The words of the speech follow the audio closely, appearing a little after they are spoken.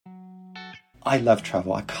I love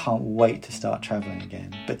travel. I can't wait to start traveling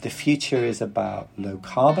again. But the future is about low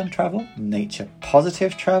carbon travel, nature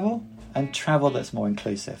positive travel, and travel that's more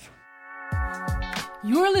inclusive.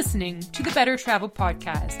 You're listening to the Better Travel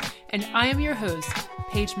Podcast, and I am your host,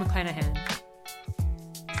 Paige McClanahan.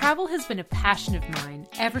 Travel has been a passion of mine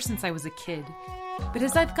ever since I was a kid. But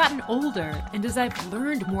as I've gotten older and as I've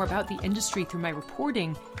learned more about the industry through my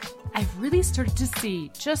reporting, I've really started to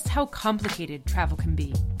see just how complicated travel can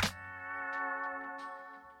be.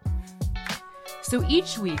 So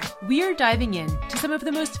each week, we are diving in to some of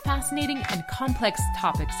the most fascinating and complex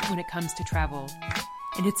topics when it comes to travel.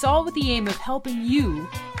 And it's all with the aim of helping you,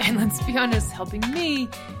 and let's be honest, helping me,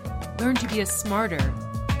 learn to be a smarter,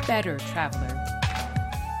 better traveler.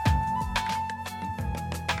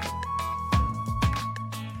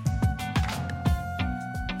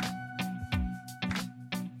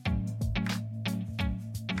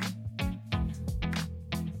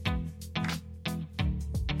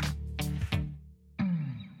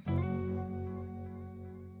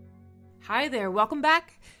 Hi there, welcome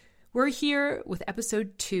back. We're here with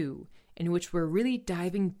episode 2, in which we're really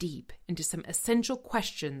diving deep into some essential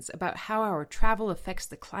questions about how our travel affects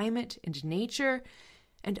the climate and nature,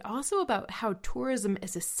 and also about how tourism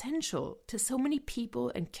is essential to so many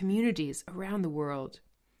people and communities around the world.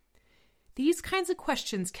 These kinds of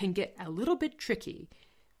questions can get a little bit tricky,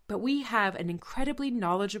 but we have an incredibly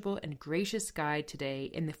knowledgeable and gracious guide today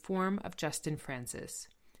in the form of Justin Francis.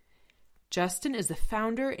 Justin is the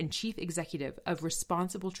founder and chief executive of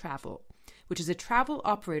Responsible Travel, which is a travel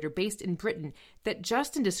operator based in Britain that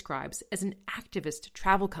Justin describes as an activist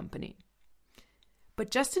travel company.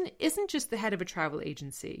 But Justin isn't just the head of a travel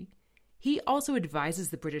agency. He also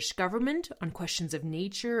advises the British government on questions of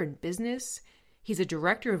nature and business. He's a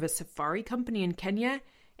director of a safari company in Kenya,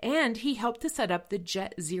 and he helped to set up the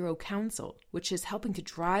Jet Zero Council, which is helping to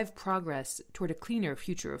drive progress toward a cleaner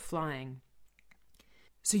future of flying.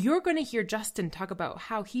 So you're going to hear Justin talk about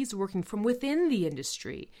how he's working from within the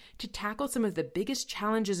industry to tackle some of the biggest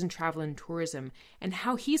challenges in travel and tourism, and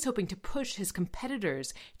how he's hoping to push his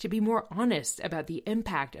competitors to be more honest about the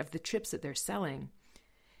impact of the trips that they're selling.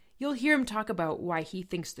 You'll hear him talk about why he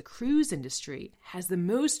thinks the cruise industry has the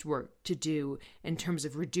most work to do in terms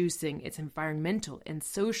of reducing its environmental and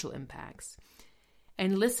social impacts.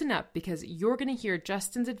 And listen up, because you're going to hear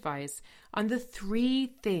Justin's advice on the 3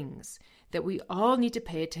 things that we all need to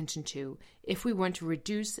pay attention to if we want to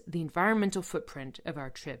reduce the environmental footprint of our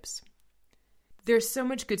trips. There's so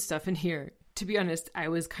much good stuff in here. To be honest, I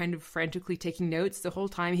was kind of frantically taking notes the whole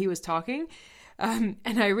time he was talking, and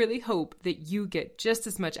I really hope that you get just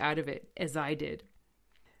as much out of it as I did.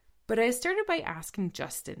 But I started by asking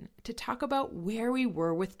Justin to talk about where we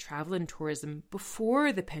were with travel and tourism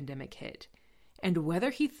before the pandemic hit, and whether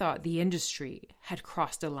he thought the industry had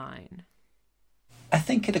crossed a line. I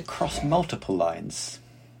think it had crossed multiple lines.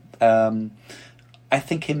 I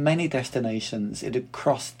think in many destinations it had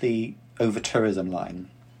crossed the over-tourism line.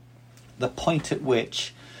 The point at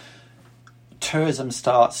which tourism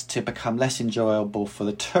starts to become less enjoyable for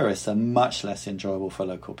the tourists and much less enjoyable for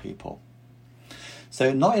local people.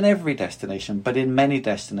 So not in every destination, but in many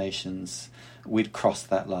destinations we'd crossed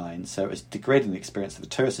that line. So it was degrading the experience of the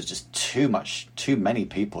tourists. It's just too many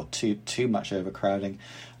people, too much overcrowding,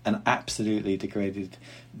 and absolutely degraded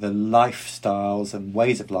the lifestyles and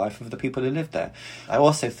ways of life of the people who lived there. I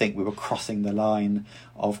also think we were crossing the line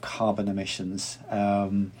of carbon emissions,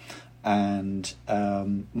 like the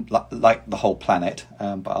whole planet,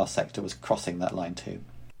 but our sector was crossing that line too.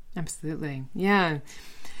 Absolutely, yeah.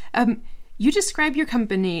 You describe your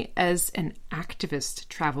company as an activist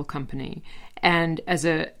travel company and as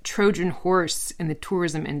a Trojan horse in the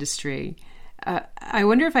tourism industry. I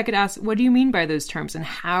wonder if I could ask, what do you mean by those terms, and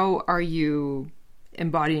how are you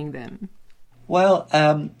embodying them? Well,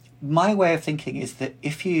 my way of thinking is that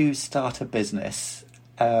if you start a business,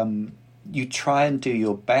 you try and do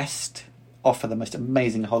your best, offer the most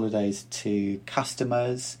amazing holidays to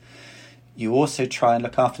customers. You also try and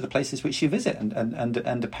look after the places which you visit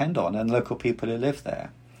and depend on, and local people who live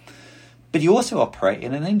there. But you also operate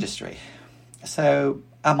in an industry. So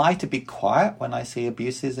am I to be quiet when I see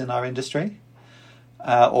abuses in our industry?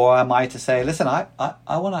 Or am I to say, listen, I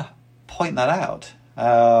want to point that out.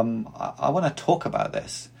 I want to talk about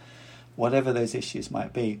this, whatever those issues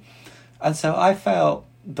might be. And so I felt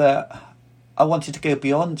that I wanted to go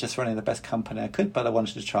beyond just running the best company I could, but I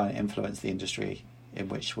wanted to try and influence the industry in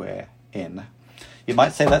which we're in. You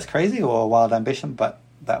might say that's crazy or a wild ambition, but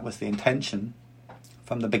that was the intention.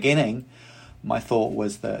 From the beginning, my thought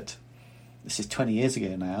was that, this is 20 years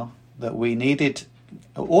ago now, that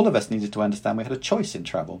all of us needed to understand we had a choice in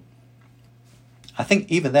travel. I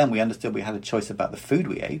think even then we understood we had a choice about the food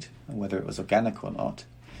we ate and whether it was organic or not.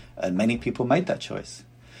 And many people made that choice.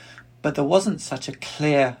 But there wasn't such a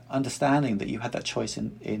clear understanding that you had that choice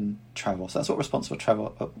in travel. So that's what responsible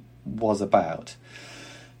travel was about.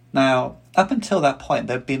 Now, up until that point,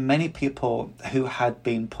 there had been many people who had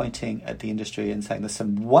been pointing at the industry and saying there's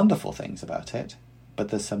some wonderful things about it, but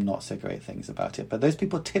there's some not so great things about it. But those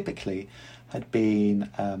people typically had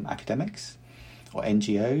been academics or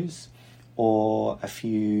NGOs or a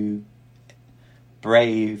few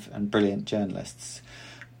brave and brilliant journalists.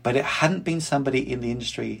 But it hadn't been somebody in the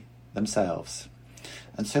industry themselves.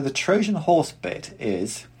 And so the Trojan horse bit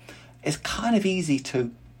is it's kind of easy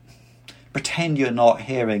to pretend you're not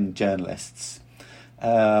hearing journalists,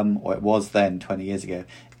 or it was then 20 years ago.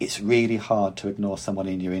 It's really hard to ignore someone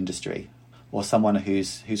in your industry or someone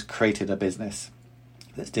who's created a business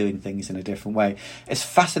that's doing things in a different way. It's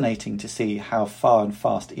fascinating to see how far and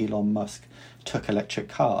fast Elon Musk took electric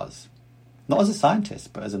cars, not as a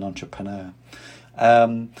scientist, but as an entrepreneur.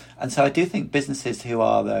 And so I do think businesses who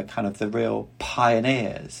are the real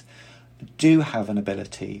pioneers do have an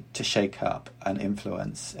ability to shake up and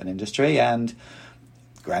influence an industry, and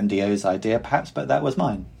grandiose idea perhaps, but that was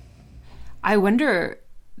mine. I wonder,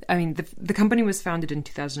 I mean, the company was founded in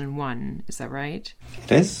 2001, is that right?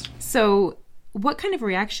 It is. So what kind of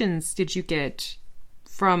reactions did you get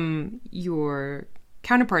from your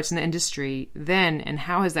counterparts in the industry then, and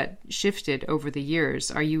how has that shifted over the years?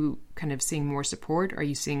 Are you kind of seeing more support? Are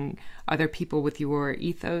you seeing other people with your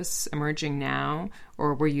ethos emerging now?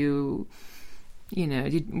 Or were you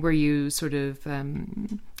sort of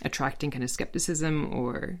attracting kind of skepticism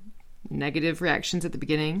or negative reactions at the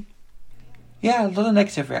beginning? Yeah, a lot of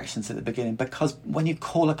negative reactions at the beginning, because when you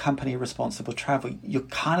call a company responsible travel, you're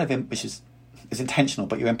kind of, which is intentional,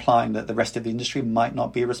 but you're implying that the rest of the industry might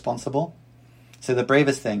not be responsible. So the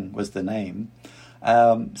bravest thing was the name.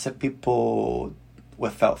 So people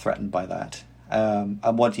felt threatened by that.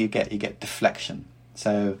 And what do you get? You get deflection.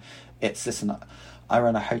 So it's, listen, I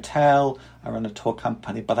run a hotel, I run a tour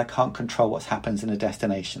company, but I can't control what happens in a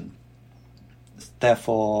destination.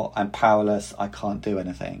 Therefore, I'm powerless, I can't do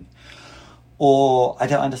anything. Or, I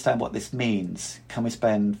don't understand what this means. Can we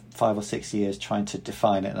spend 5 or 6 years trying to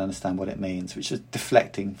define it and understand what it means? Which is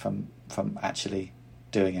deflecting from actually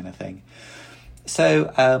doing anything.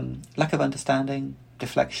 So, lack of understanding,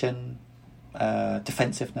 deflection,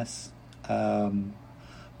 defensiveness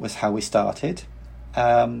was how we started.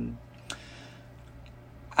 And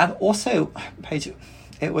also, Paige,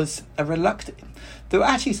 it was a reluctant... There were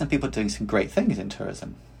actually some people doing some great things in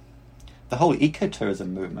tourism. The whole ecotourism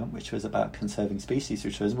movement, which was about conserving species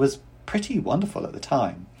through tourism, was pretty wonderful at the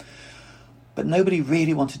time. But nobody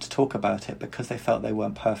really wanted to talk about it because they felt they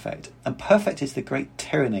weren't perfect. And perfect is the great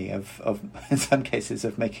tyranny of in some cases,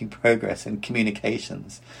 of making progress and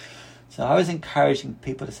communications. So I was encouraging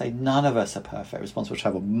people to say, none of us are perfect. Responsible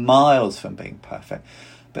travel, miles from being perfect.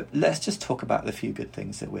 But let's just talk about the few good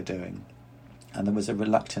things that we're doing. And there was a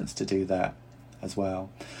reluctance to do that as well.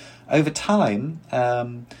 Over time,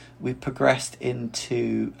 we progressed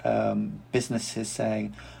into businesses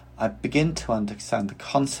saying, I begin to understand the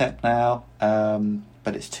concept now,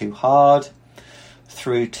 but it's too hard,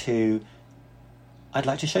 through to, I'd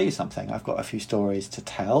like to show you something. I've got a few stories to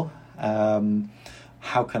tell.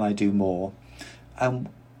 How can I do more?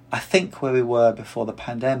 I think where we were before the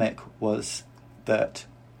pandemic was that,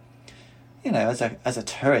 you know, as a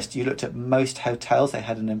tourist, you looked at most hotels, they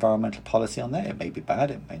had an environmental policy on there. It may be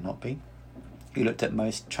bad, it may not be. You looked at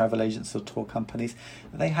most travel agents or tour companies,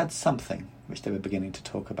 they had something which they were beginning to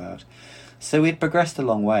talk about. So we'd progressed a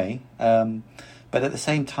long way, but at the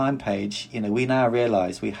same time, Paige, you know, we now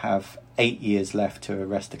realise we have 8 years left to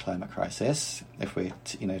arrest the climate crisis, if we're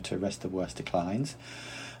to arrest the worst declines,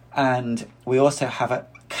 and we also have a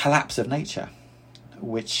collapse of nature,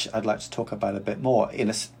 which I'd like to talk about a bit more,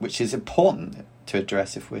 which is important to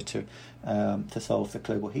address if we're to solve the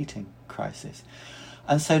global heating crisis.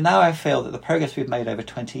 And so now I feel that the progress we've made over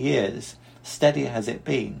 20 years, steady as it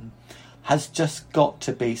been, has just got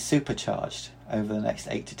to be supercharged over the next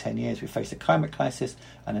 8 to 10 years. We face a climate crisis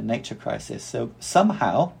and a nature crisis. So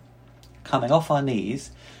somehow, coming off our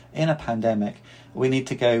knees in a pandemic, we need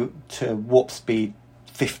to go to warp speed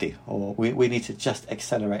 50, or we need to just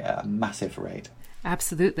accelerate at a massive rate.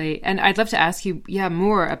 Absolutely. And I'd love to ask you,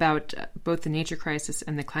 more about both the nature crisis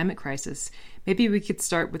and the climate crisis. Maybe we could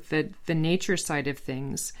start with the nature side of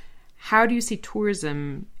things. How do you see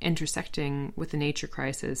tourism intersecting with the nature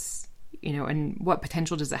crisis, and what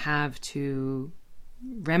potential does it have to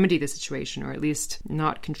remedy the situation, or at least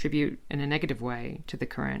not contribute in a negative way to the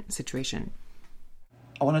current situation?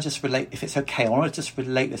 I want to just relate, if it's okay, I want to just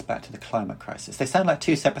relate this back to the climate crisis. They sound like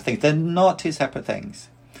two separate things. They're not two separate things.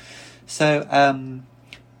 So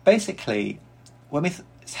basically,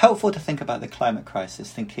 it's helpful to think about the climate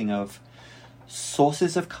crisis, thinking of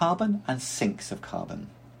sources of carbon and sinks of carbon.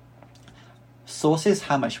 Sources,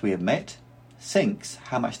 how much we emit. Sinks,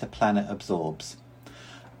 how much the planet absorbs.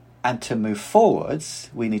 And to move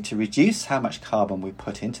forwards, we need to reduce how much carbon we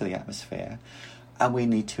put into the atmosphere, and we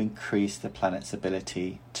need to increase the planet's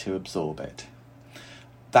ability to absorb it.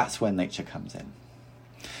 That's where nature comes in.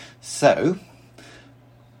 So,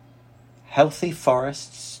 healthy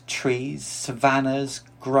forests, trees, savannas,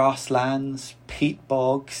 grasslands, peat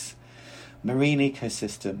bogs, marine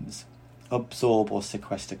ecosystems absorb or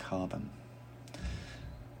sequester carbon.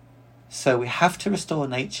 So we have to restore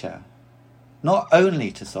nature, not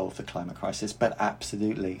only to solve the climate crisis, but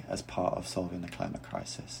absolutely as part of solving the climate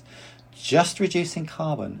crisis. Just reducing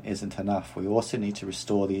carbon isn't enough. We also need to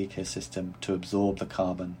restore the ecosystem to absorb the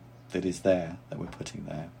carbon that is there, that we're putting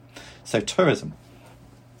there. So tourism.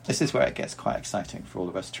 This is where it gets quite exciting for all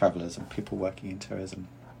of us travellers and people working in tourism.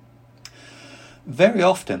 Very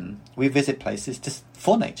often we visit places just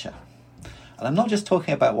for nature. And I'm not just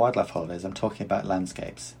talking about wildlife holidays, I'm talking about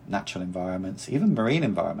landscapes, natural environments, even marine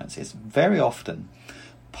environments. It's very often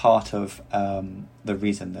part of the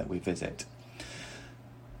reason that we visit.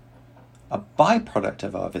 A byproduct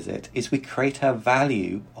of our visit is we create our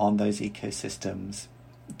value on those ecosystems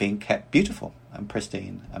being kept beautiful and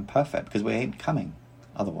pristine and perfect, because we ain't coming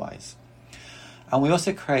otherwise. And we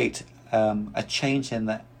also create a change in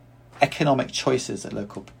the economic choices that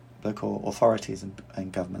local authorities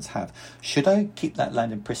and governments have. Should I keep that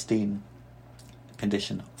land in pristine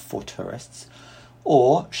condition for tourists,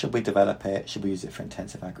 or should we develop it? Should we use it for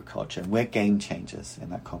intensive agriculture? And we're game changers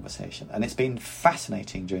in that conversation. And it's been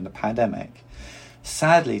fascinating during the pandemic,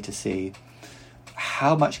 sadly, to see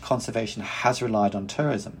how much conservation has relied on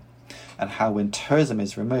tourism, and how when tourism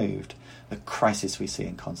is removed, the crisis we see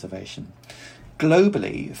in conservation.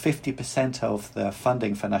 Globally, 50% of the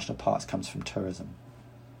funding for national parks comes from tourism.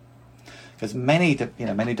 Because many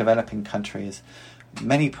developing countries,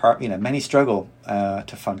 many struggle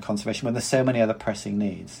to fund conservation when there's so many other pressing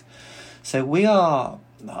needs. So we are,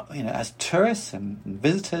 as tourists and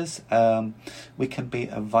visitors, we can be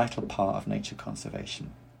a vital part of nature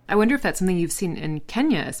conservation. I wonder if that's something you've seen in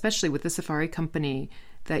Kenya, especially with the safari company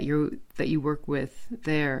that you work with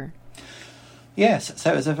there. Yes,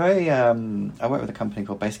 so it was a very. I work with a company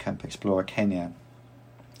called Basecamp Explorer Kenya,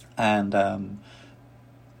 and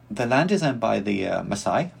the land is owned by the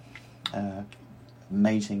Maasai,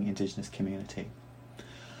 amazing indigenous community.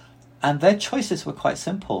 And their choices were quite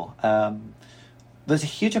simple. There's a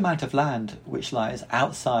huge amount of land which lies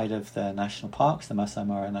outside of the national parks, the Masai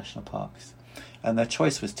Mara national parks. And their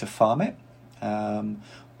choice was to farm it,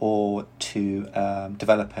 or to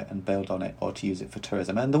develop it and build on it, or to use it for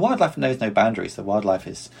tourism. And the wildlife knows no boundaries. The wildlife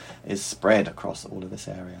is spread across all of this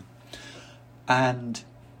area. And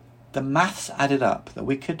the maths added up that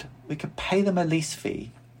we could pay them a lease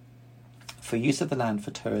fee for use of the land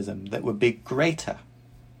for tourism that would be greater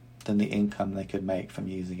than the income they could make from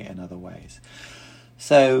using it in other ways.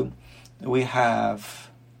 So we have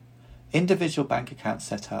individual bank accounts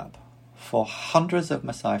set up for hundreds of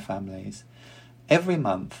Maasai families. Every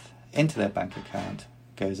month into their bank account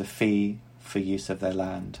goes a fee for use of their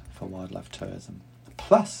land for wildlife tourism.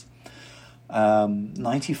 Plus,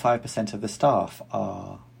 95% of the staff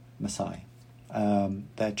are Maasai.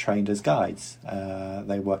 They're trained as guides.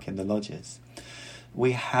 They work in the lodges.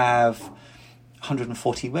 We have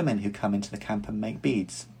 140 women who come into the camp and make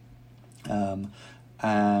beads. And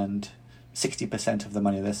 60% of the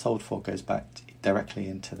money they're sold for goes back directly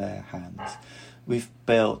into their hands. We've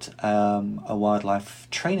built a wildlife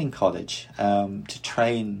training college to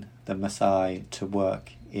train the Maasai to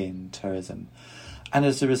work in tourism. And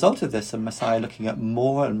as a result of this, the Maasai are looking at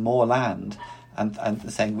more and more land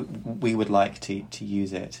and saying we would like to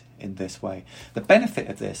use it in this way. The benefit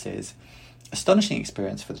of this is astonishing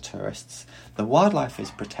experience for the tourists. The wildlife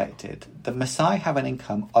is protected. The Maasai have an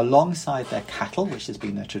income alongside their cattle, which has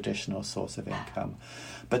been their traditional source of income.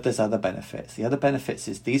 But there's other benefits. The other benefits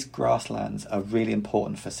is these grasslands are really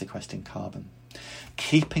important for sequestering carbon.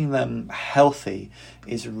 Keeping them healthy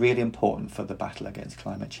is really important for the battle against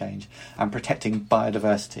climate change, and protecting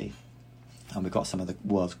biodiversity. And we've got some of the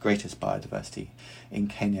world's greatest biodiversity in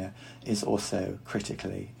Kenya is also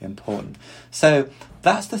critically important. So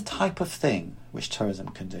that's the type of thing which tourism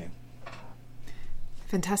can do.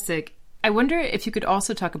 Fantastic. I wonder if you could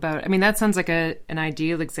also talk about, that sounds like an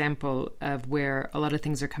ideal example of where a lot of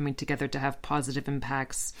things are coming together to have positive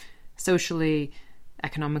impacts socially,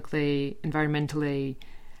 economically, environmentally.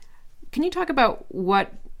 Can you talk about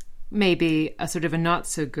what maybe a sort of a not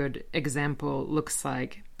so good example looks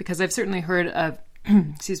like? Because I've certainly heard of,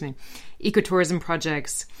 excuse me, ecotourism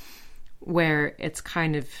projects where it's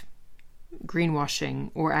kind of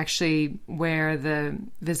greenwashing, or actually where the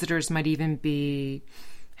visitors might even be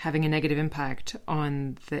having a negative impact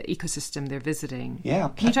on the ecosystem they're visiting. Yeah.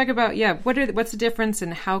 Can you talk about, what's the difference,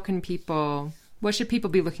 and what should people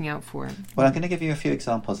be looking out for? Well, I'm going to give you a few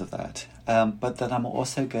examples of that, but then I'm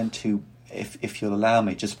also going to, if you'll allow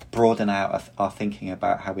me, just broaden out our thinking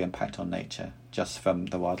about how we impact on nature, just from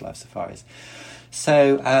the wildlife safaris.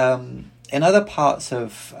 So, in other parts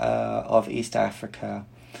of East Africa,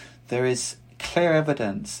 there is clear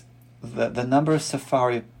evidence that the number of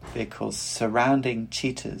safari vehicles surrounding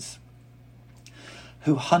cheetahs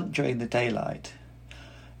who hunt during the daylight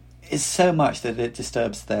is so much that it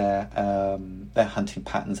disturbs their hunting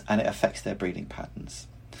patterns, and it affects their breeding patterns.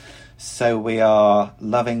 So we are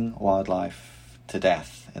loving wildlife to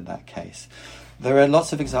death in that case. There are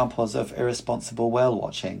lots of examples of irresponsible whale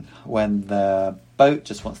watching, when the boat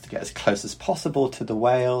just wants to get as close as possible to the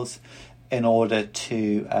whales in order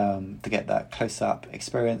to get that close-up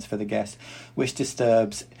experience for the guest, which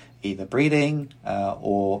disturbs either breeding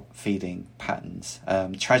or feeding patterns.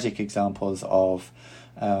 Tragic examples of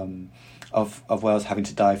whales having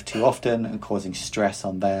to dive too often and causing stress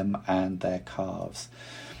on them and their calves.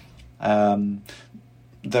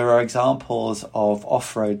 There are examples of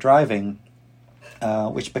off-road driving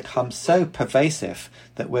which becomes so pervasive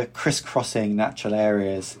that we're crisscrossing natural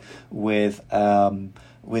areas with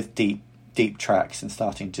deep tracks and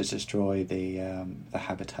starting to destroy the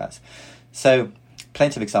habitats. So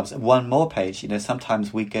plenty of examples. One more page,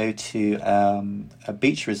 sometimes we go to a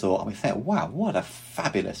beach resort and we think, wow, what a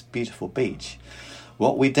fabulous, beautiful beach.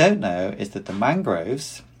 What we don't know is that the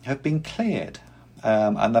mangroves have been cleared.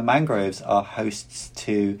 And the mangroves are hosts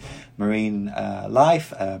to marine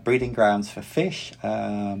life, breeding grounds for fish.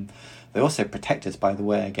 They also protect us, by the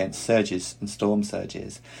way, against surges and storm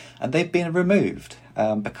surges. And they've been removed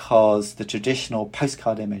because the traditional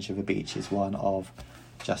postcard image of a beach is one of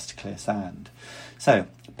just clear sand. So,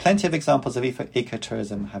 plenty of examples of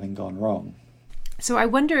ecotourism having gone wrong. So I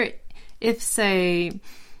wonder if, say,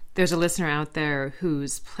 there's a listener out there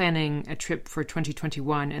who's planning a trip for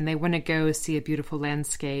 2021 and they want to go see a beautiful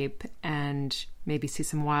landscape and maybe see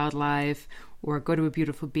some wildlife or go to a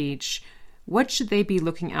beautiful beach. What should they be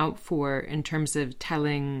looking out for in terms of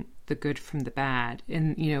telling the good from the bad?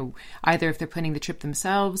 And, either if they're planning the trip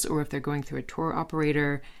themselves or if they're going through a tour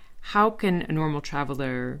operator, how can a normal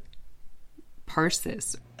traveler parse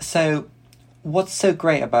this? So what's so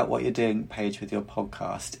great about what you're doing, Paige, with your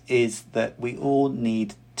podcast is that we all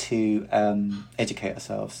need to educate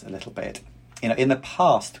ourselves a little bit. In the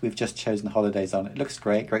past, we've just chosen holidays on. It looks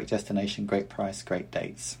great destination, great price, great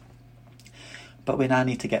dates. But we now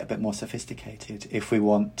need to get a bit more sophisticated if we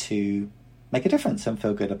want to make a difference and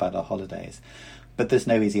feel good about our holidays. But there's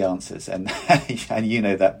no easy answers, and and you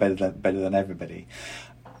know that better than everybody.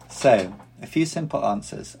 So, a few simple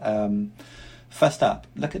answers. First up,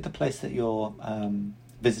 look at the place that you're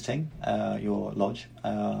visiting, your lodge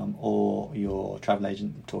or your travel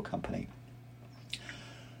agent tour company.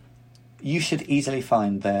 You should easily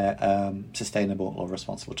find their sustainable or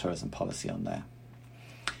responsible tourism policy on there.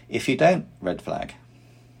 If you don't, red flag.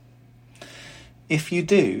 If you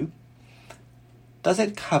do, does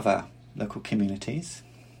it cover local communities?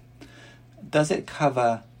 Does it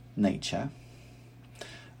cover nature?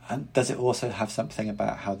 And does it also have something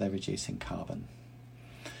about how they're reducing carbon?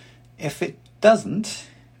 If it doesn't,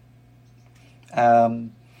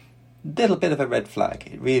 little bit of a red flag.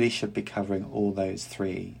 It really should be covering all those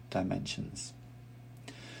three dimensions.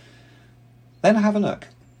 Then have a look.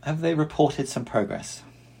 Have they reported some progress?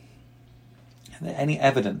 Are there any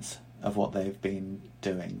evidence of what they've been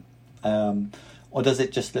doing? Or does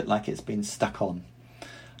it just look like it's been stuck on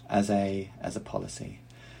as a policy?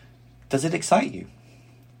 Does it excite you?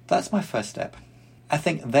 That's my first step. I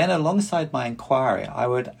think then alongside my inquiry, I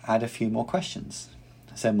would add a few more questions.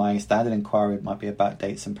 So my standard inquiry might be about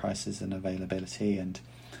dates and prices and availability and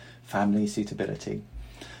family suitability.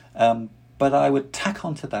 But I would tack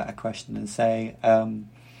onto that a question and say,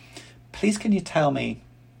 please can you tell me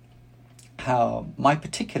how my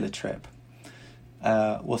particular trip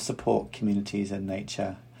will support communities and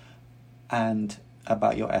nature, and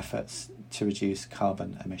about your efforts to reduce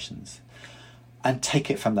carbon emissions, and take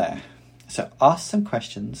it from there. So ask some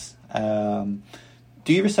questions, do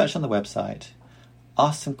your research on the website,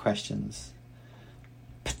 ask some questions,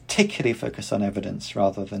 particularly focus on evidence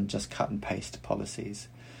rather than just cut and paste policies.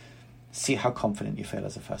 See how confident you feel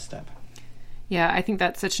as a first step. Yeah, I think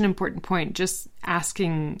that's such an important point. Just by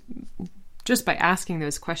asking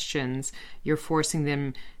those questions, you're forcing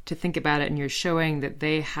them to think about it, and you're showing that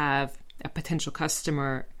they have a potential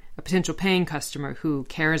paying customer who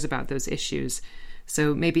cares about those issues.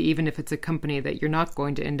 So maybe even if it's a company that you're not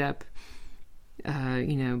going to end up,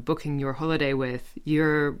 booking your holiday with,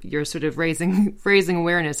 you're sort of raising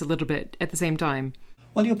awareness a little bit at the same time.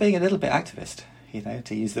 Well, you're being a little bit activist,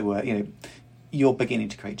 to use the word. You're beginning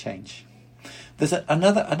to create change. There's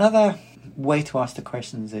another way to ask the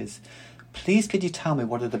questions is, please could you tell me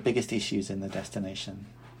what are the biggest issues in the destination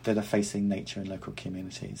that are facing nature and local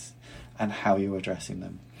communities, and how you're addressing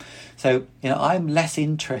them. So, I'm less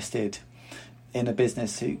interested in a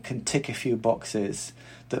business who can tick a few boxes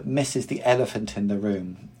that misses the elephant in the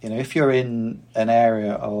room. If you're in an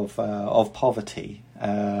area of poverty,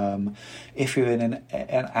 if you're in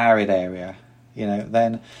an arid area,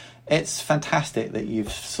 then it's fantastic that you've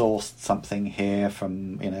sourced something here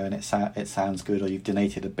from, and it sounds good, or you've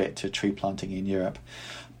donated a bit to tree planting in Europe.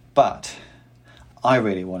 But I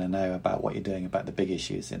really want to know about what you're doing about the big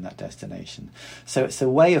issues in that destination. So it's a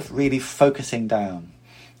way of really focusing down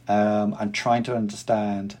and trying to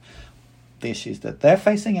understand the issues that they're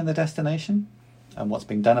facing in the destination and what's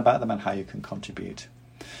being done about them and how you can contribute.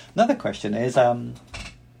 Another question is,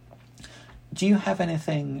 do you have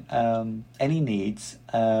anything, any needs,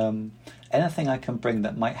 anything I can bring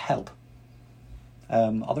that might help?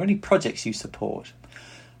 Are there any projects you support?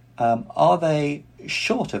 Are they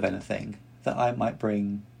short of anything that I might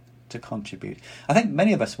bring to contribute? I think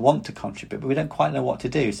many of us want to contribute, but we don't quite know what to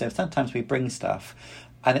do. So sometimes we bring stuff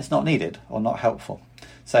and it's not needed or not helpful.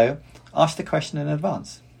 So ask the question in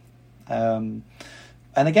advance. And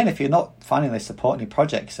again, if you're not finding they support any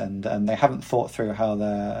projects and they haven't thought through how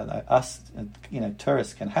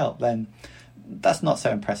tourists can help, then that's not so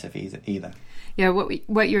impressive either. Yeah,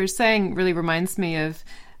 what you're saying really reminds me of,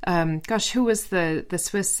 who was the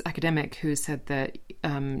Swiss academic who said that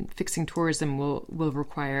fixing tourism will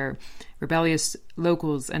require rebellious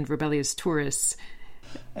locals and rebellious tourists?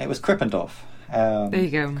 It was Krippendorf. There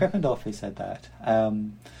you go. Krippendorf who said that.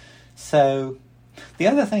 So the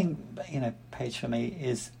other thing, Paige, for me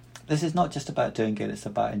is this is not just about doing good, it's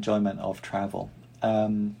about enjoyment of travel.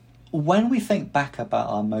 When we think back about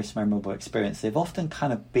our most memorable experience, they've often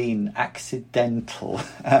kind of been accidental,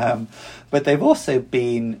 but they've also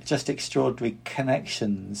been just extraordinary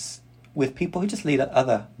connections with people who just lead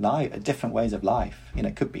different ways of life.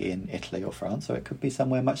 It could be in Italy or France, or it could be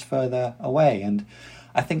somewhere much further away. And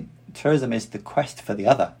I think tourism is the quest for the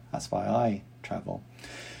other. That's why I travel.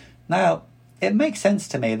 Now, it makes sense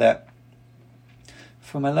to me that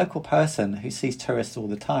from a local person who sees tourists all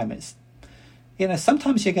the time, it's,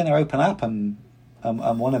 sometimes you're going to open up and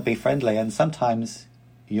want to be friendly, and sometimes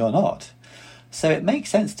you're not. So it makes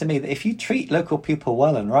sense to me that if you treat local people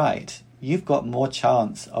well and right, you've got more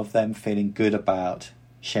chance of them feeling good about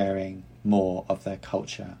sharing more of their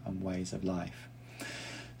culture and ways of life.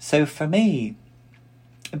 So for me,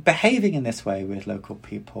 behaving in this way with local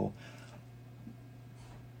people,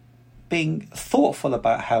 being thoughtful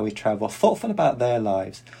about how we travel, thoughtful about their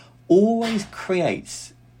lives, always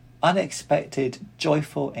creates unexpected,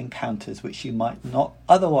 joyful encounters which you might not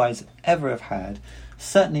otherwise ever have had,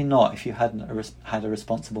 certainly not if you hadn't had a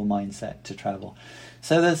responsible mindset to travel.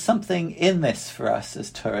 So there's something in this for us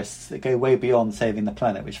as tourists that go way beyond saving the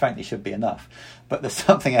planet, which frankly should be enough, but there's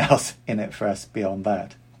something else in it for us beyond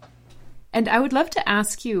that. And I would love to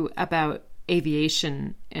ask you about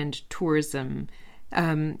aviation and tourism.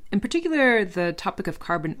 In particular, the topic of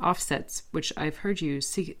carbon offsets, which I've heard you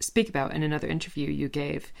speak about in another interview you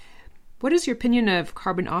gave. What is your opinion of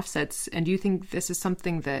carbon offsets, and do you think this is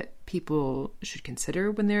something that people should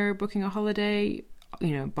consider when they're booking a holiday,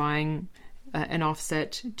 buying an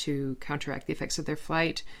offset to counteract the effects of their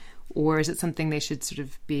flight, or is it something they should sort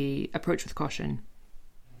of be approached with caution?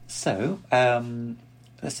 So,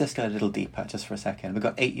 let's just go a little deeper just for a second. We've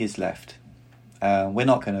got 8 years left. We're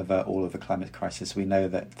not going to avert all of the climate crisis. We know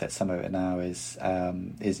that some of it now is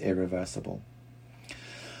irreversible.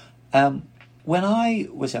 When I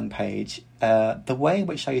was young, Paige, the way in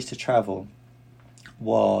which I used to travel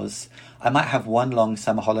was I might have one long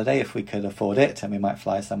summer holiday if we could afford it, and we might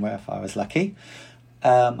fly somewhere if I was lucky.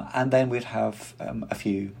 And then we'd have a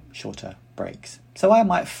few shorter breaks. So I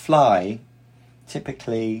might fly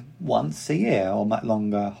typically once a year or a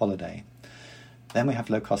longer holiday. Then we have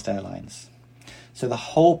low-cost airlines. So the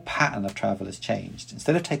whole pattern of travel has changed.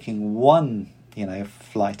 Instead of taking one,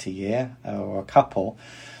 flight a year or a couple,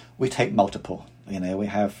 we take multiple. We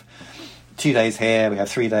have 2 days here, we have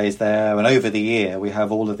 3 days there, and over the year we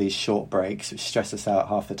have all of these short breaks which stress us out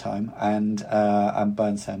half the time and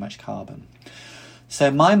burn so much carbon. So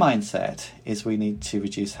my mindset is we need to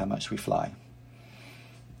reduce how much we fly.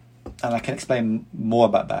 And I can explain more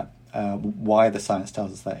about that, why the science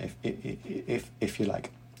tells us that, if you like.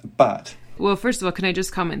 But well, first of all, can I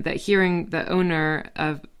just comment that hearing the owner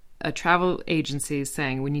of a travel agency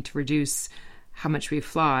saying we need to reduce how much we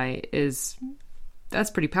fly that's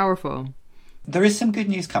pretty powerful. There is some good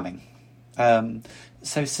news coming.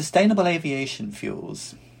 So sustainable aviation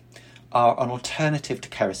fuels are an alternative to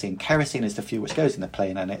kerosene. Kerosene is the fuel which goes in the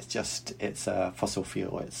plane, and it's a fossil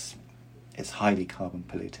fuel. It's highly carbon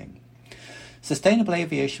polluting. Sustainable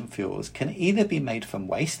aviation fuels can either be made from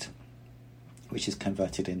waste, which is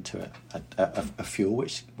converted into a fuel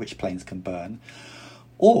which planes can burn,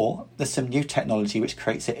 or there's some new technology which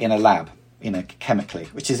creates it in a lab, chemically,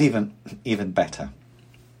 which is even better.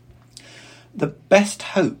 The best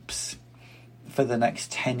hopes for the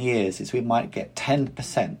next 10 years is we might get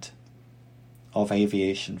 10% of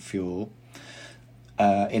aviation fuel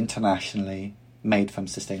internationally made from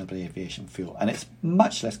sustainable aviation fuel, and it's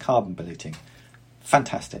much less carbon polluting.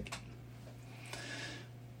 Fantastic.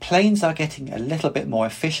 Planes are getting a little bit more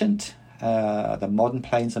efficient. The modern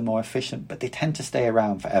planes are more efficient, but they tend to stay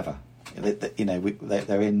around forever.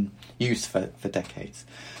 They're in use for decades.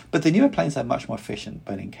 But the newer planes are much more efficient,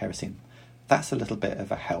 burning kerosene. That's a little bit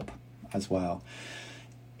of a help as well.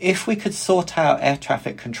 If we could sort out air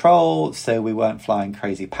traffic control so we weren't flying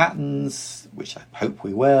crazy patterns, which I hope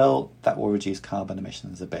we will, that will reduce carbon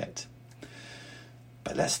emissions a bit.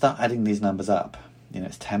 But let's start adding these numbers up.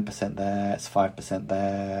 It's 10% there, it's 5%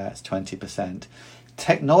 there, it's 20%.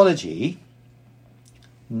 Technology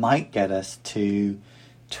might get us to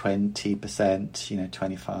 20%,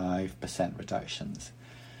 25% reductions.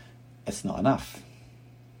 It's not enough.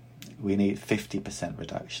 We need 50%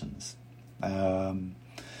 reductions in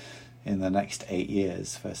the next 8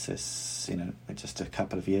 years versus, just a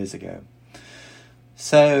couple of years ago.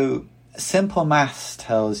 So simple maths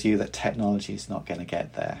tells you that technology is not going to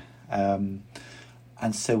get there. And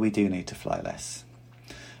so we do need to fly less.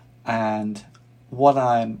 And what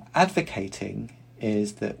I'm advocating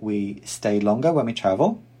is that we stay longer when we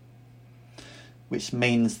travel, which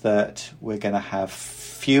means that we're going to have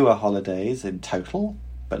fewer holidays in total,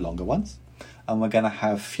 but longer ones. And we're going to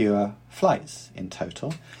have fewer flights in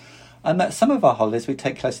total. And that some of our holidays we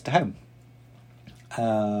take closer to home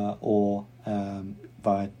or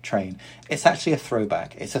via train. It's actually a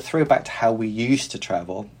throwback. It's a throwback to how we used to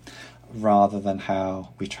travel rather than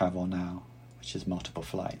how we travel now, which is multiple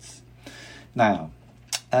flights. Now,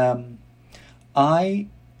 I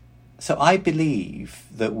believe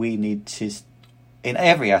that we need to, in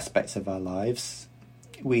every aspect of our lives,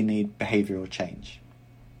 we need behavioural change.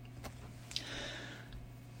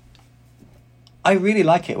 I really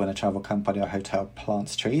like it when a travel company or hotel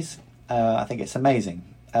plants trees. I think it's amazing.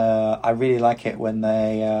 I really like it when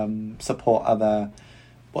they support other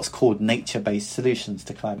what's called nature-based solutions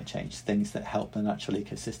to climate change, things that help the natural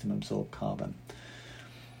ecosystem absorb carbon.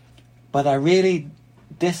 But I really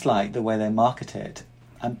dislike the way they market it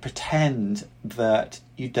and pretend that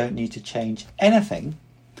you don't need to change anything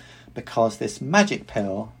because this magic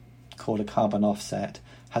pill called a carbon offset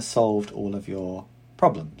has solved all of your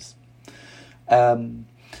problems. I'm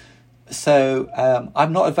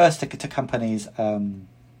not averse to companies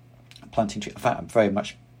planting trees. In fact, I'm very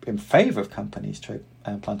much in favour of companies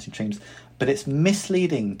planting trees, but it's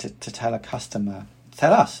misleading to tell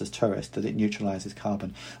us as tourists that it neutralises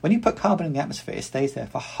carbon. When you put carbon in the atmosphere, it stays there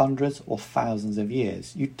for hundreds or thousands of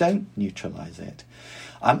years. You don't neutralise it.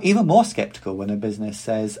 I'm even more sceptical when a business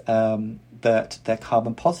says that they're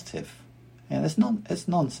carbon positive. It's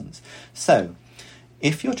nonsense. So,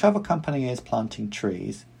 if your travel company is planting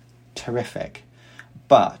trees, terrific.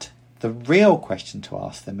 But the real question to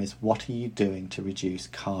ask them is, what are you doing to reduce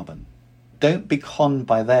carbon? Don't be conned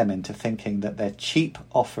by them into thinking that their cheap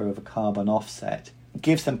offer of a carbon offset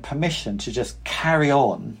gives them permission to just carry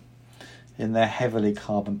on in their heavily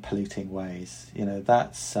carbon polluting ways.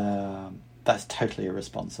 That's totally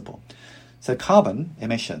irresponsible. So carbon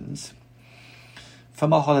emissions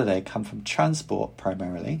from a holiday come from transport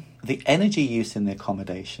primarily, the energy use in the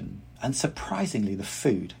accommodation, and surprisingly the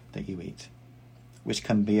food that you eat, which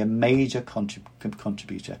can be a major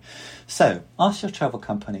contributor. So ask your travel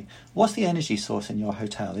company, what's the energy source in your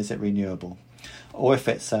hotel? Is it renewable? Or if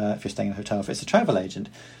you're staying in a hotel, if it's a travel agent,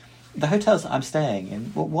 the hotels that I'm staying in,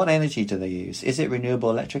 what energy do they use? Is it renewable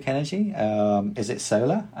electric energy? Is it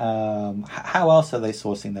solar? How else are they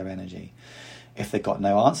sourcing their energy? If they've got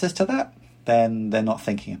no answers to that, then they're not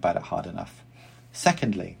thinking about it hard enough.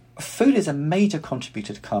 Secondly, food is a major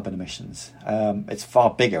contributor to carbon emissions. It's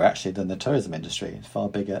far bigger, actually, than the tourism industry. It's far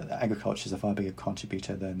bigger. Agriculture is a far bigger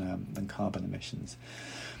contributor than carbon emissions.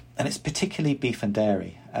 And it's particularly beef and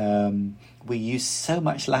dairy. We use so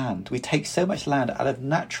much land. We take so much land out of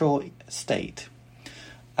natural state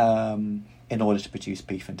in order to produce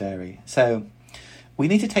beef and dairy. So we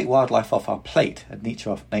need to take wildlife off our plate and nature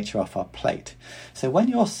off our plate. So when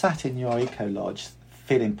you're sat in your eco-lodge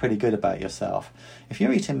feeling pretty good about yourself, if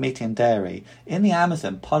you're eating meat and dairy, in the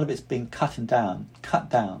Amazon, part of it's being cut down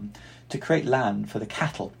to create land for the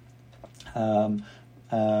cattle,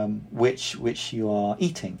 which you are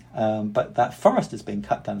eating. But that forest is being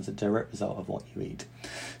cut down as a direct result of what you eat.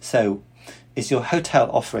 So is your hotel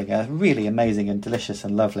offering a really amazing and delicious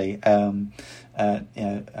and lovely,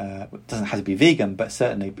 it doesn't have to be vegan, but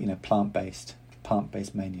certainly, plant-based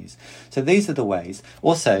menus. So these are the ways.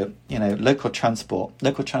 Also, local transport.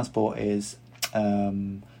 Local transport is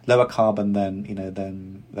lower carbon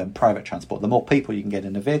than private transport. The more people you can get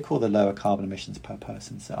in a vehicle, the lower carbon emissions per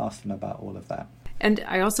person. So ask them about all of that. And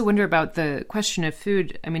I also wonder about the question of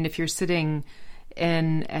food. I mean, if you're sitting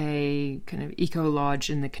in a kind of eco-lodge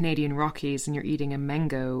in the Canadian Rockies and you're eating a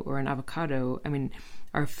mango or an avocado, I mean,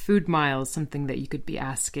 are food miles something that you could be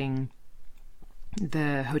asking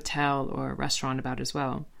the hotel or restaurant about as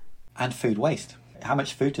well? And food waste. How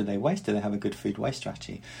much food do they waste? Do they have a good food waste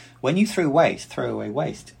strategy? When you throw away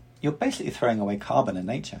waste, you're basically throwing away carbon in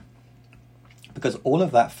nature, because all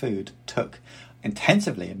of that food took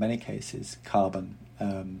intensively, in many cases, carbon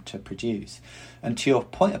to produce. And to your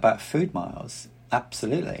point about food miles,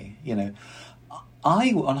 absolutely.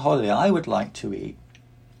 On holiday, I would like to eat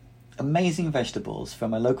amazing vegetables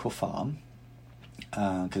from a local farm,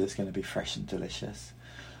 because it's going to be fresh and delicious.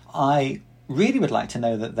 I really would like to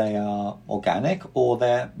know that they are organic or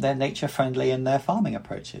they're nature friendly in their farming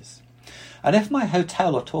approaches. And if my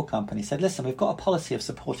hotel or tour company said, listen, we've got a policy of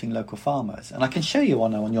supporting local farmers, and I can show you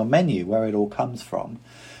on your menu where it all comes from,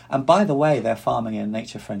 and by the way, they're farming in a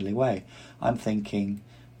nature friendly way, I'm thinking,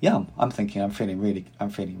 yum. I'm feeling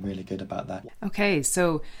really good about that. Okay,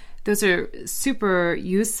 so those are super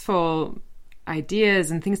useful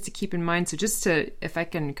ideas and things to keep in mind. So just if I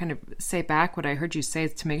can kind of say back what I heard you say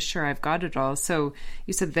to make sure I've got it all. So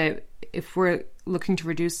you said that if we're looking to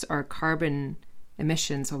reduce our carbon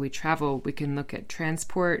emissions while we travel, we can look at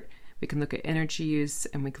transport, we can look at energy use,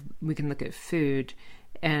 and we can look at food,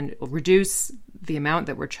 and reduce the amount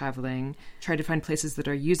that we're traveling, try to find places that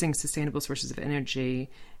are using sustainable sources of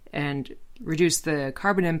energy, and reduce the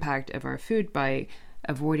carbon impact of our food by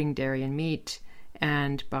avoiding dairy and meat,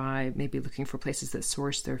 and by maybe looking for places that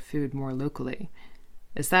source their food more locally.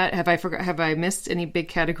 Have I missed any big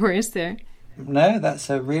categories there? No, that's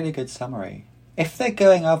a really good summary. If they're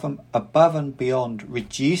going above and beyond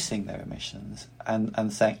reducing their emissions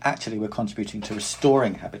and saying, actually, we're contributing to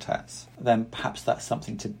restoring habitats, then perhaps that's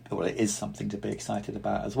it is something to be excited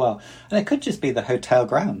about as well. And it could just be the hotel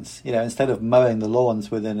grounds. Instead of mowing the lawns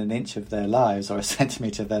within an inch of their lives or a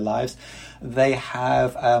centimetre of their lives, they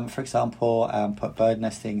have, for example, put bird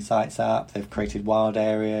nesting sites up. They've created wild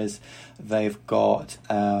areas. They've got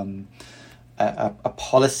a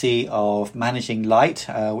policy of managing light,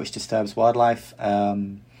 which disturbs wildlife,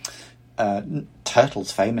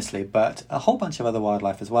 turtles famously, but a whole bunch of other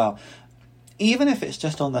wildlife as well. Even if it's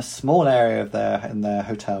just on the small area in their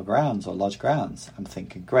hotel grounds or lodge grounds, I'm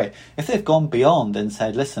thinking, great. If they've gone beyond and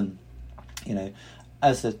said, listen,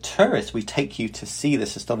 as a tourist, we take you to see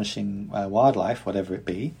this astonishing wildlife, whatever it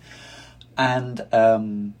be,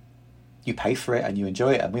 and you pay for it and you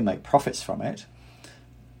enjoy it and we make profits from it,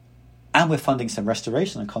 and we're funding some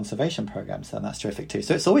restoration and conservation programs, and that's terrific too.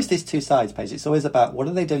 So it's always these two sides, Paige. It's always about what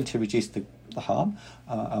are they doing to reduce the harm,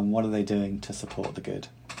 and what are they doing to support the good.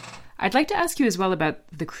 I'd like to ask you as well about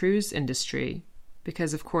the cruise industry,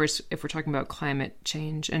 because, of course, if we're talking about climate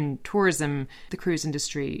change and tourism, the cruise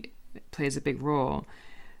industry plays a big role.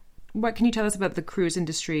 What can you tell us about the cruise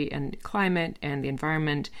industry and climate and the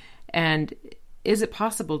environment? And is it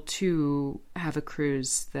possible to have a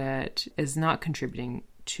cruise that is not contributing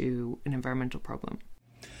to an environmental problem?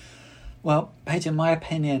 Well, Paige, in my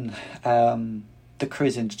opinion, the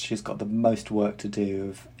cruise industry has got the most work to do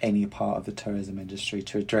of any part of the tourism industry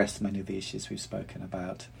to address many of the issues we've spoken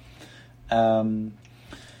about.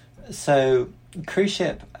 So, cruise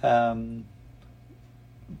ship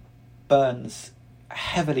burns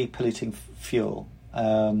heavily polluting fuel.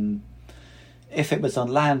 If it was on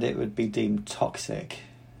land, it would be deemed toxic.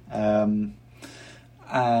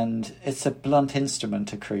 And it's a blunt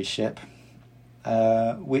instrument, a cruise ship,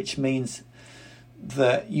 which means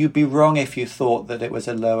that you'd be wrong if you thought that it was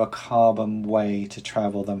a lower carbon way to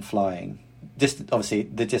travel than flying. obviously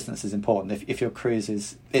the distance is important. If your cruise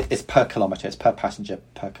it's per kilometre, it's per passenger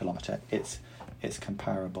per kilometre, it's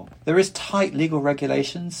comparable. There is tight legal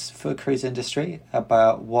regulations for the cruise industry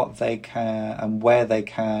about what they can and where they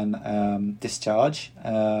can discharge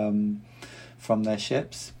from their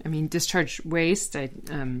ships. I mean, discharge waste.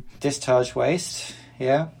 Discharge waste,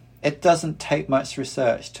 yeah. It doesn't take much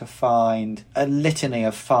research to find a litany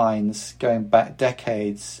of fines going back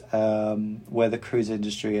decades where the cruise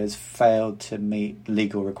industry has failed to meet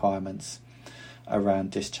legal requirements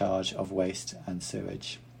around discharge of waste and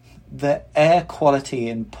sewage. The air quality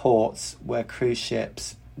in ports where cruise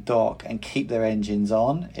ships dock and keep their engines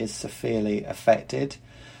on is severely affected.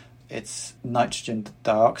 It's nitrogen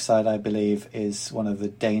dioxide, I believe, is one of the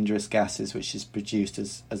dangerous gases which is produced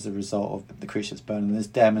as a result of the cruise ships burning. There's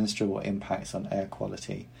demonstrable impacts on air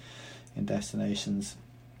quality in destinations.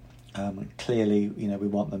 Clearly, we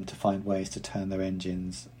want them to find ways to turn their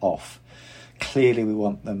engines off. Clearly, we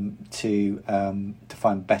want them to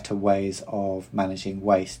find better ways of managing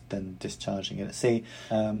waste than discharging it at sea.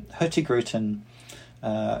 Hurtigruten,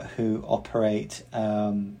 who operate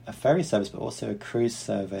a ferry service but also a cruise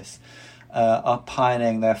service, are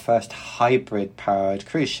pioneering their first hybrid-powered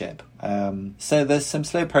cruise ship. So there's some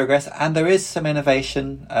slow progress, and there is some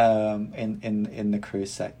innovation in the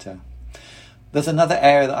cruise sector. There's another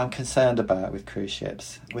area that I'm concerned about with cruise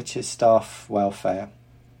ships, which is staff welfare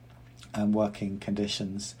and working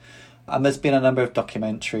conditions. And there's been a number of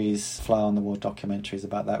documentaries, fly-on-the-wall documentaries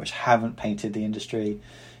about that, which haven't painted the industry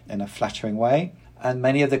in a flattering way. And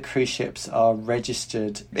many of the cruise ships are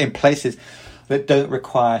registered in places that don't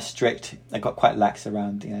require they've got quite lax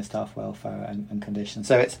around staff welfare and conditions.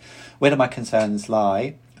 So it's where do my concerns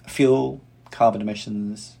lie? Fuel, carbon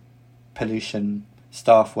emissions, pollution,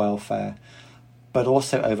 staff welfare, but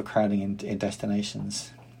also overcrowding in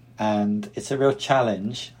destinations. And it's a real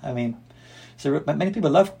challenge. I mean, so many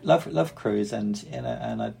people love cruise, and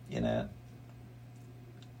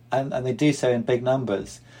they do so in big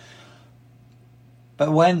numbers.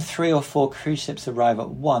 But when 3 or 4 cruise ships arrive at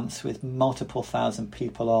once with multiple thousand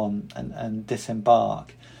people on and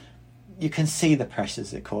disembark, you can see the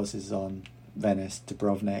pressures it causes on Venice,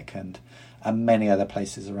 Dubrovnik, and many other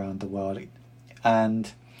places around the world.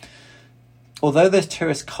 And although those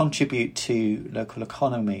tourists contribute to local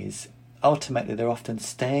economies, ultimately they're often they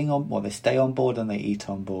stay on board and they eat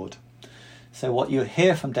on board. So what you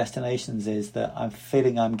hear from destinations is that I'm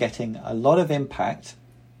feeling I'm getting a lot of impact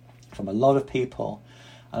from a lot of people,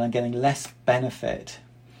 and I'm getting less benefit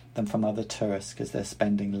than from other tourists because they're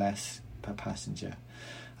spending less per passenger.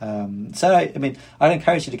 So I'd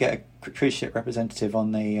encourage you to get a cruise ship representative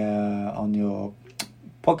on your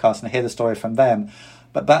podcast and hear the story from them.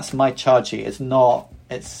 But that's my charge sheet. It's not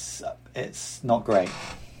great.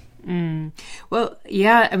 Well,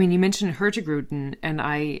 yeah, I mean, you mentioned Hurtigruten, and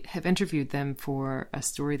I have interviewed them for a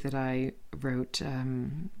story that I wrote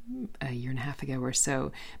a year and a half ago or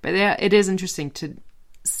so. But yeah, it is interesting to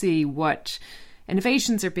see what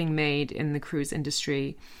innovations are being made in the cruise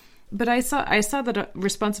industry. But I saw that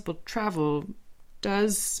Responsible Travel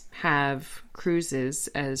does have cruises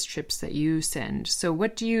as trips that you send. So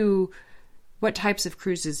what types of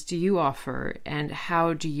cruises do you offer, and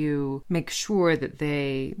how do you make sure that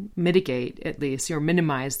they mitigate, at least, or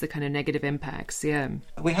minimize the kind of negative impacts? Yeah,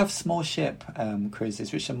 we have small ship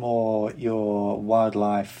cruises, which are more your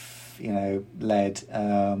wildlife, led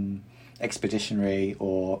expeditionary,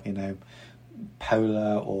 or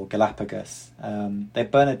polar or Galapagos. They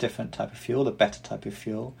burn a different type of fuel, a better type of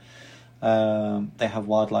fuel. They have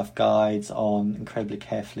wildlife guides on, incredibly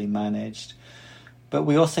carefully managed. But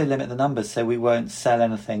we also limit the numbers, so we won't sell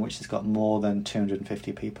anything which has got more than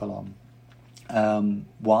 250 people on.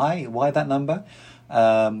 Why? Why that number?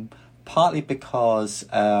 Partly because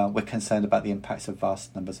we're concerned about the impacts of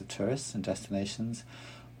vast numbers of tourists and destinations.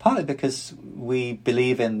 Partly because we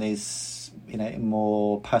believe in these,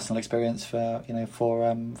 more personal experience for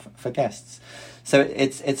guests. So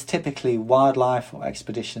it's typically wildlife or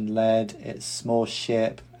expedition led. It's small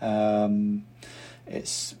ship.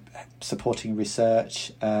 It's supporting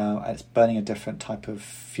research, and it's burning a different type of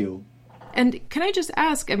fuel. And can I just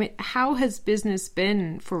ask, how has business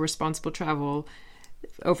been for Responsible Travel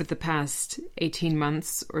over the past 18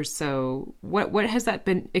 months or so? What has that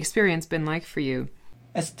experience been like for you?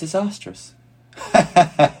 It's disastrous.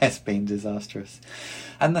 It's been disastrous.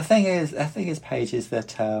 And the thing is, Paige, is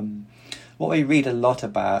that what we read a lot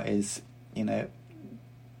about is,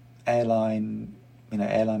 airline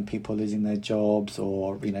people losing their jobs,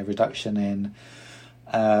 or reduction in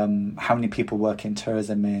how many people work in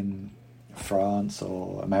tourism in France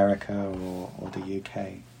or America or the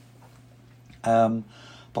UK.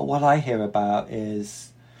 But what I hear about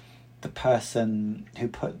is the person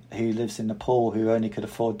who lives in Nepal who only could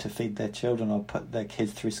afford to feed their children or put their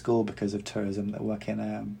kids through school because of tourism, that work in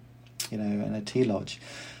a tea lodge.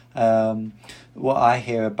 What I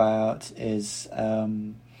hear about is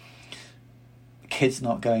kids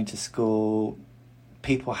not going to school,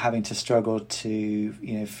 people having to struggle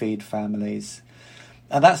to feed families,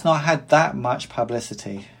 and that's not had that much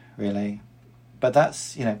publicity really. But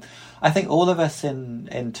that's I think all of us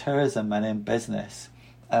in tourism and in business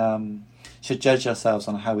should judge ourselves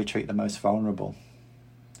on how we treat the most vulnerable,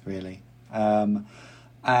 really.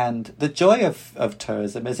 And the joy of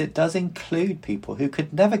tourism is it does include people who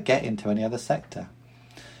could never get into any other sector.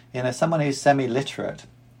 Someone who's semi-literate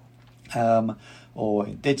or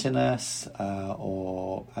indigenous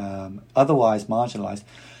or otherwise marginalised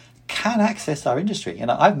can access our industry.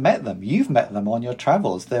 I've met them. You've met them on your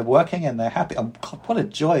travels. They're working and they're happy. God, what a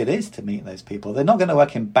joy it is to meet those people. They're not going to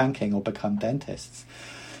work in banking or become dentists.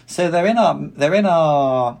 So they're in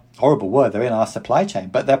our horrible word, they're in our supply chain,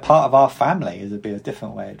 but they're part of our family, would be a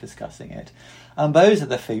different way of discussing it. And those are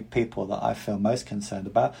the people that I feel most concerned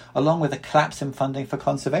about, along with the collapse in funding for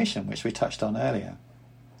conservation, which we touched on earlier.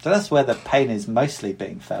 So that's where the pain is mostly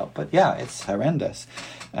being felt. But yeah, it's horrendous.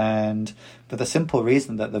 And for the simple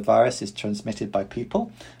reason that the virus is transmitted by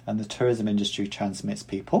people and the tourism industry transmits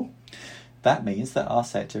people, that means that our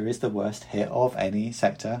sector is the worst hit of any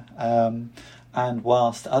sector. And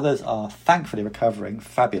whilst others are thankfully recovering,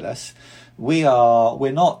 fabulous, we're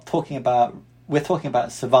talking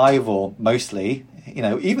about survival mostly.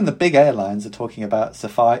 Even the big airlines are talking about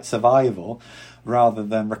survival rather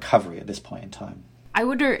than recovery at this point in time. I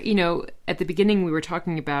wonder, at the beginning we were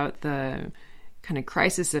talking about the kind of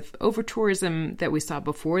crisis of over-tourism that we saw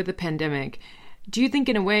before the pandemic. Do you think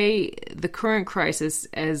in a way the current crisis,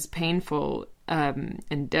 as painful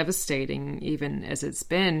and devastating even as it's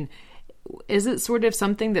been, is it sort of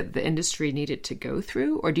something that the industry needed to go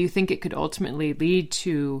through? Or do you think it could ultimately lead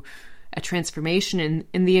to a transformation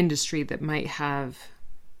in the industry that might have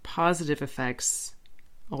positive effects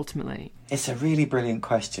ultimately? It's a really brilliant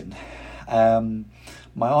question.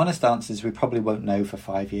 My honest answer is we probably won't know for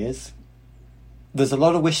 5 years. There's a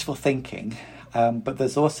lot of wishful thinking, but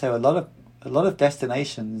there's also a lot of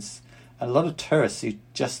destinations and a lot of tourists who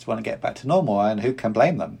just want to get back to normal, and who can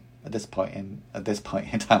blame them? At this point in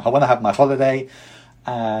time, I want to have my holiday,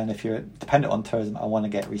 and if you're dependent on tourism, I want to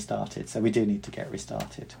get restarted. So we do need to get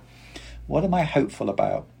restarted. What am I hopeful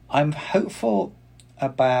about? I'm hopeful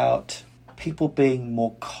about people being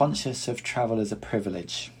more conscious of travel as a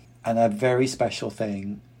privilege and a very special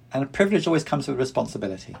thing. And a privilege always comes with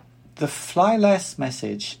responsibility. The fly less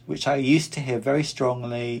message, which I used to hear very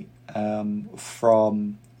strongly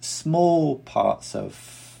from small,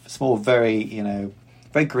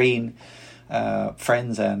 very green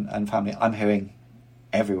friends and family, I'm hearing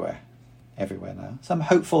everywhere now. So I'm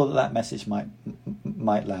hopeful that message might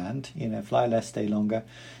land. Fly less, stay longer.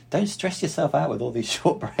 Don't stress yourself out with all these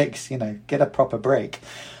short breaks. Get a proper break.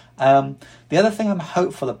 The other thing I'm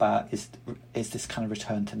hopeful about is this kind of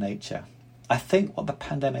return to nature. I think what the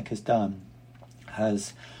pandemic has done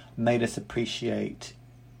has made us appreciate,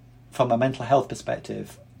 from a mental health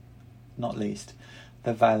perspective, not least,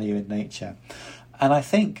 the value in nature. And I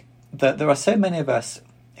think that there are so many of us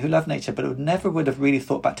who love nature, but never would have really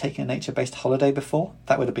thought about taking a nature-based holiday before.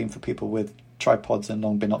 That would have been for people with tripods and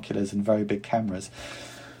long binoculars and very big cameras.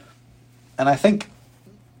 And I think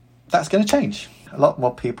that's going to change. A lot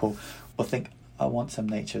more people will think, I want some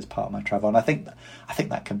nature as part of my travel. And I think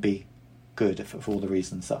that can be good for all the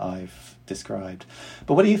reasons that I've described.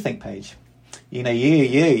 But what do you think, Paige? You're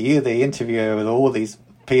the interviewer with all these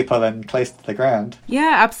people and close to the ground.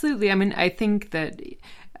 Yeah, absolutely. I mean, I think that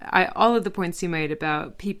all of the points you made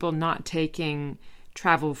about people not taking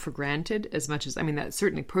travel for granted as much as, that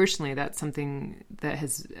certainly personally, that's something that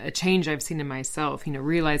has a change I've seen in myself,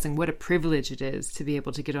 realizing what a privilege it is to be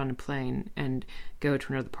able to get on a plane and go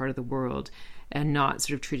to another part of the world, and not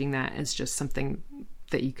sort of treating that as just something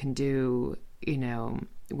that you can do,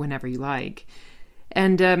 whenever you like.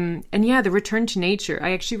 And yeah, the return to nature.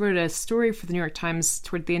 I actually wrote a story for the New York Times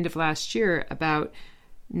toward the end of last year about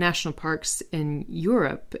national parks in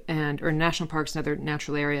Europe or national parks and other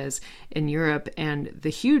natural areas in Europe, and the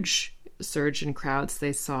huge surge in crowds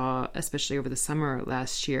they saw, especially over the summer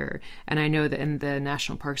last year. And I know that in the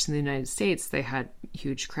national parks in the United States, they had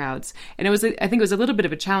huge crowds. And I think it was a little bit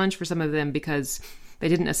of a challenge for some of them because they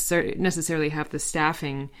didn't necessarily have the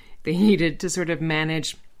staffing they needed to sort of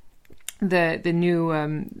manage the new,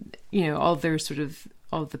 all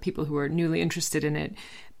the people who are newly interested in it.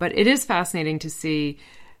 But it is fascinating to see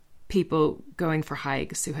people going for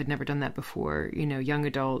hikes who had never done that before, young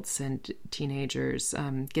adults and teenagers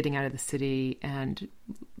getting out of the city and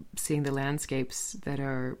seeing the landscapes that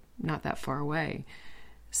are not that far away.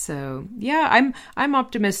 So yeah, I'm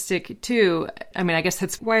optimistic too. I mean, I guess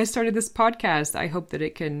that's why I started this podcast. I hope that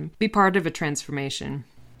it can be part of a transformation.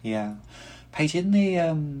 Yeah, Paige, in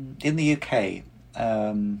the UK,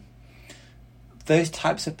 those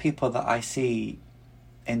types of people that I see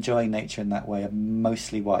enjoying nature in that way are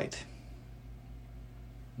mostly white.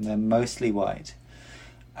 They're mostly white,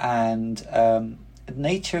 and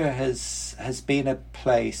nature has been a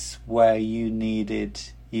place where you need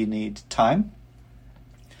time.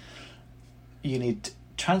 You need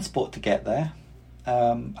transport to get there,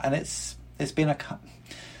 and it's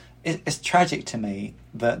tragic to me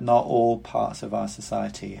that not all parts of our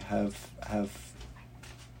society have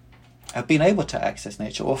been able to access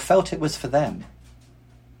nature or felt it was for them.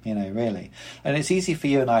 Really. And it's easy for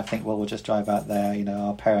you and I to think, well, we'll just drive out there.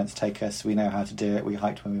 Our parents take us. We know how to do it. We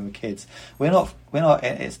hiked when we were kids. We're not.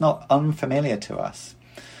 It's not unfamiliar to us,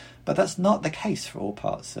 but that's not the case for all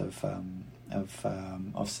parts of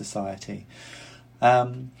society.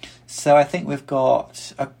 So I think we've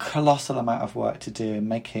got a colossal amount of work to do in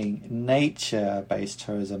making nature-based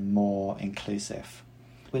tourism more inclusive.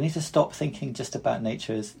 We need to stop thinking just about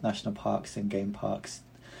nature as national parks and game parks.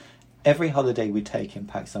 Every holiday we take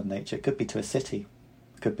impacts on nature. It could be to a city,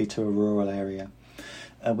 it could be to a rural area.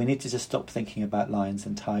 We need to just stop thinking about lions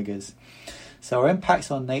and tigers. So our impacts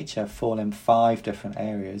on nature fall in 5 different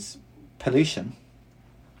areas. Pollution,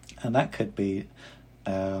 and that could be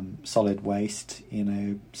solid waste,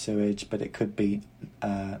 sewage, but it could be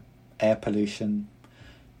air pollution,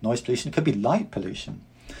 noise pollution, it could be light pollution.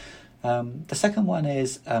 The second one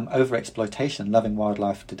is overexploitation, loving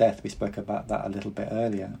wildlife to death. We spoke about that a little bit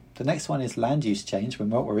earlier. The next one is land use change, when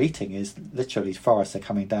what we're eating is literally forests are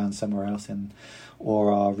coming down somewhere else,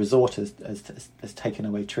 or our resort has taken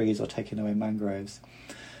away trees or taken away mangroves.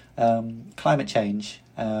 Climate change,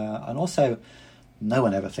 and also, no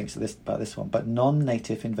one ever thinks about this one, but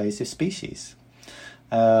non-native invasive species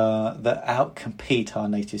that outcompete our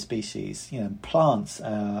native species, plants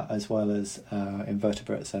as well as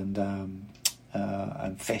invertebrates and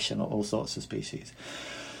fish and all sorts of species.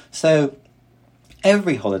 So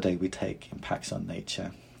every holiday we take impacts on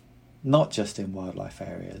nature, not just in wildlife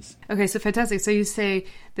areas. Okay, so fantastic. So you say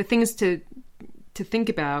the things to think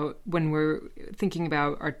about when we're thinking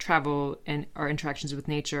about our travel and our interactions with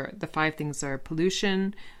nature, the 5 things are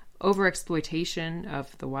pollution, overexploitation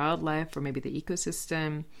of the wildlife or maybe the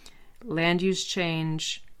ecosystem, land use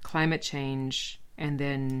change, climate change, and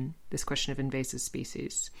then this question of invasive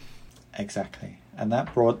species. Exactly. And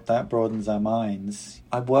that broadens our minds.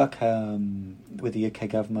 I work with the UK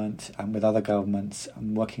government and with other governments.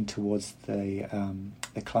 I'm working towards the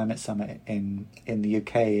climate summit in the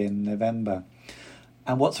UK in November.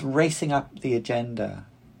 And what's racing up the agenda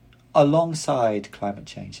alongside climate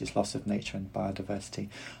change is loss of nature and biodiversity,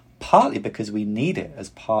 partly because we need it as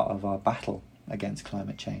part of our battle against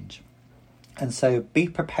climate change. And so be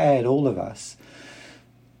prepared, all of us,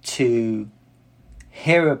 to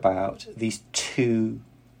hear about these 2,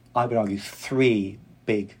 I would argue 3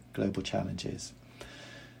 big global challenges: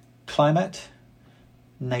 climate,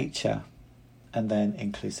 nature, and then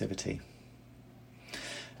inclusivity.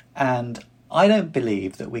 And I don't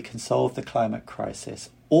believe that we can solve the climate crisis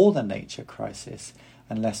or the nature crisis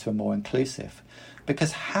unless we're more inclusive.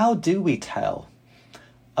 Because how do we tell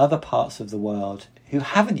other parts of the world who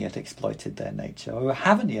haven't yet exploited their nature or who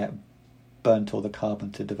haven't yet burnt all the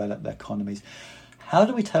carbon to develop their economies, how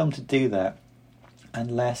do we tell them to do that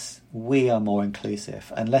unless we are more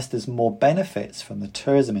inclusive, unless there's more benefits from the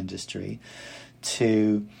tourism industry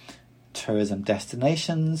to tourism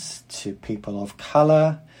destinations, to people of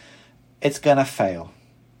colour? It's going to fail.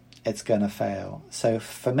 It's going to fail. So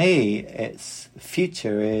for me, the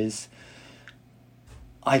future is,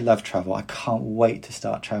 I love travel. I can't wait to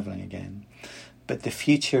start travelling again. But the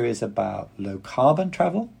future is about low carbon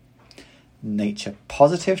travel, nature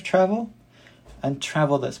positive travel, and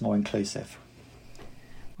travel that's more inclusive.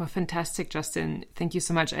 Well, fantastic, Justin. Thank you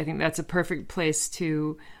so much. I think that's a perfect place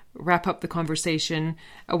to wrap up the conversation.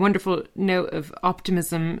 A wonderful note of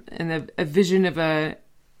optimism and a vision of a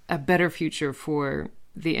better future for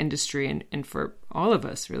the industry and for all of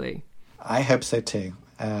us, really. I hope so too.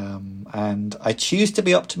 And I choose to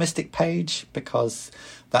be optimistic, Paige, because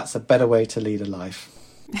that's a better way to lead a life.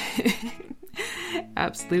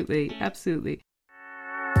 Absolutely, absolutely.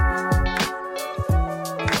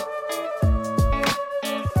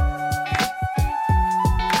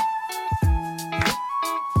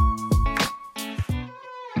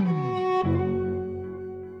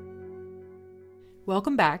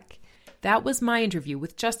 welcome back. That was my interview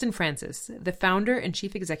with Justin Francis, the founder and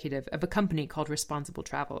chief executive of a company called Responsible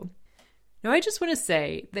Travel. Now, I just want to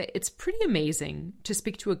say that it's pretty amazing to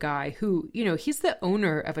speak to a guy who, he's the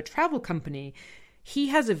owner of a travel company. He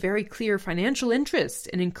has a very clear financial interest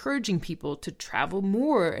in encouraging people to travel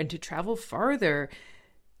more and to travel farther,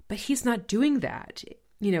 but he's not doing that.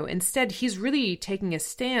 Instead, he's really taking a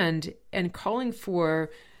stand and calling for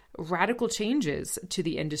radical changes to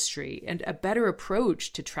the industry and a better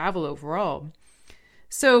approach to travel overall.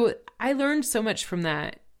 So I learned so much from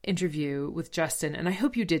that interview with Justin, and I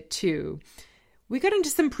hope you did too. We got into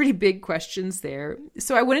some pretty big questions there,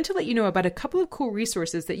 so I wanted to let you know about a couple of cool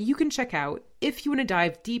resources that you can check out if you want to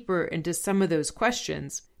dive deeper into some of those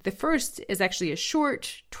questions. The first is actually a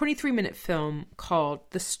short 23-minute film called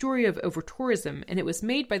The Story of Overtourism, and it was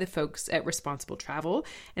made by the folks at Responsible Travel,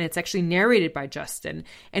 and it's actually narrated by Justin,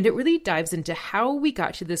 and it really dives into how we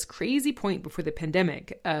got to this crazy point before the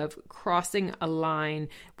pandemic of crossing a line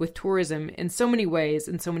with tourism in so many ways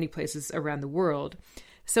in so many places around the world.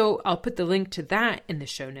 So I'll put the link to that in the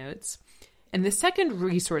show notes. And the second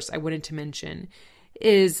resource I wanted to mention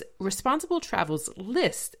is Responsible Travel's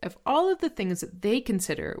list of all of the things that they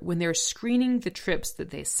consider when they're screening the trips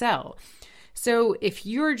that they sell. So if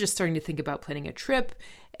you're just starting to think about planning a trip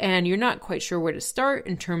and you're not quite sure where to start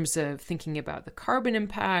in terms of thinking about the carbon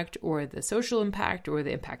impact or the social impact or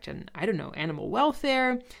the impact on, animal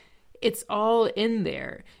welfare, it's all in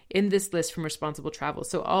there in this list from Responsible Travel.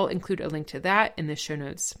 So I'll include a link to that in the show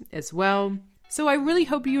notes as well. So I really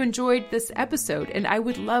hope you enjoyed this episode, and I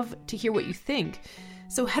would love to hear what you think.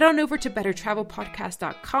 So head on over to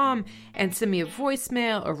bettertravelpodcast.com and send me a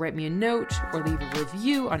voicemail or write me a note or leave a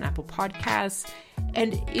review on Apple Podcasts.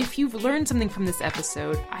 And if you've learned something from this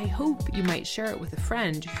episode, I hope you might share it with a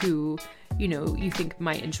friend who, you think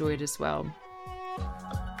might enjoy it as well.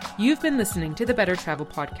 You've been listening to the Better Travel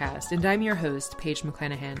Podcast, and I'm your host, Paige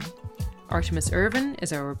McClanahan. Artemis Irvin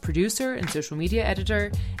is our producer and social media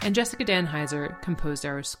editor, and Jessica Danheiser composed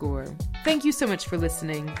our score. Thank you so much for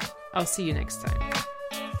listening. I'll see you next time.